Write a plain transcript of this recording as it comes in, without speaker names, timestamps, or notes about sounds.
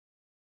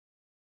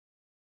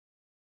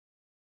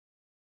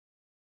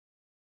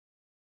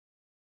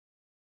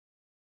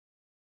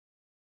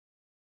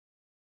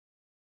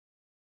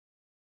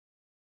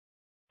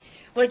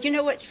Well, you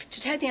know what,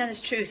 to tell you the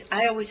honest truth,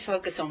 I always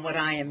focus on what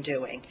I am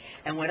doing.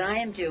 And what I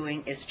am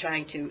doing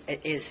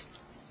is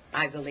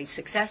I believe,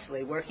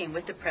 successfully working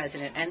with the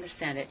President and the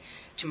Senate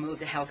to move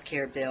the health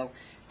care bill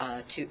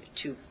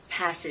to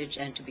passage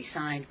and to be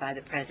signed by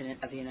the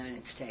President of the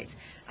United States.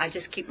 I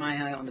just keep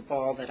my eye on the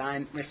ball that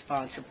I'm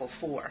responsible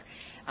for.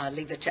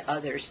 Leave it to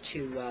others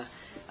to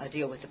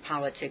deal with the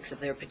politics of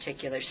their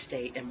particular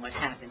state and what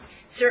happens.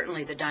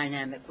 Certainly the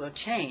dynamic will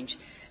change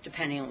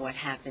depending on what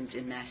happens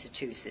in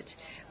Massachusetts.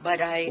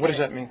 But what does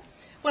that mean?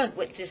 Well,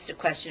 just a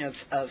question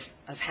of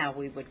how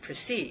we would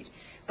proceed.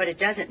 But it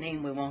doesn't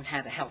mean we won't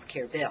have a health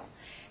care bill.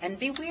 And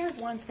beware of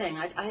one thing.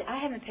 I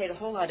haven't paid a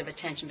whole lot of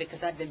attention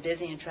because I've been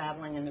busy and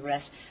traveling and the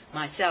rest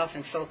myself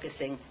and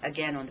focusing,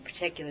 again, on the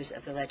particulars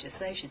of the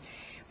legislation.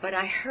 But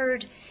I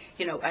heard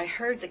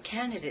the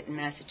candidate in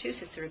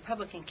Massachusetts, the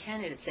Republican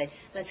candidate, say,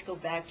 let's go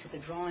back to the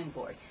drawing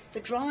board.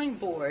 The drawing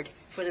board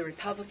for the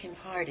Republican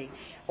Party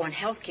on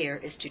health care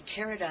is to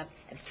tear it up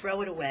and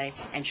throw it away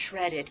and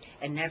shred it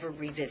and never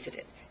revisit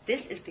it.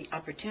 This is the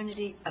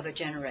opportunity of a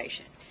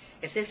generation.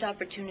 If this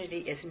opportunity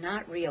is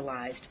not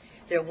realized,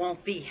 there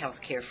won't be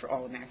health care for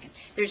all Americans.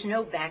 There's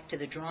no back to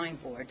the drawing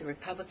board. The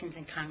Republicans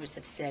in Congress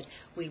have said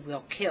we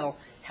will kill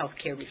health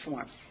care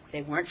reform.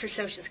 They weren't for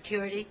Social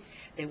Security,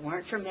 they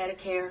weren't for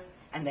Medicare,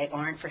 and they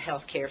aren't for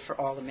health care for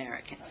all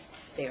Americans.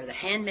 They are the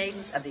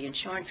handmaidens of the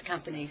insurance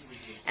companies,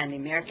 and the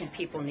American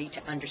people need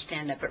to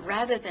understand that. But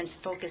rather than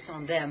focus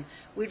on them,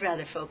 we'd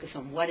rather focus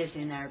on what is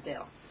in our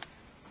bill.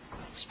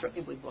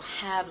 We will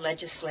have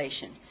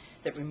legislation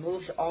that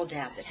removes all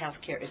doubt that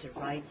health care is a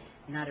right,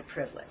 not a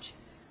privilege,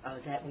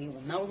 that we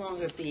will no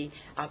longer be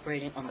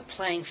operating on the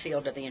playing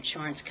field of the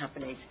insurance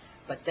companies,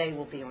 but they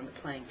will be on the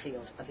playing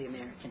field of the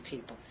American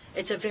people.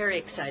 It's a very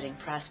exciting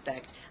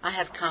prospect. I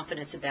have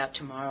confidence about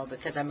tomorrow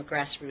because I'm a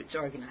grassroots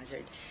organizer.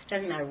 It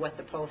doesn't matter what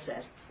the poll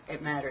says.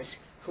 It matters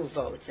who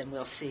votes, and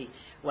we'll see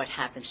what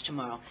happens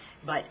tomorrow.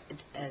 But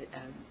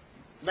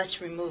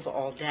let's remove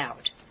all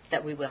doubt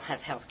that we will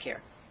have health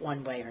care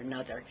one way or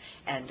another.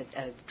 And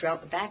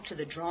back to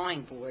the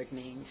drawing board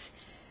means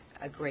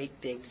a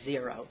great big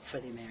zero for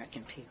the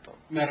American people.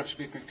 Madam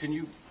Speaker, can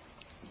you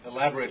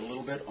elaborate a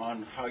little bit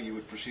on how you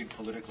would proceed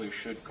politically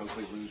should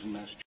Coakley lose in Massachusetts?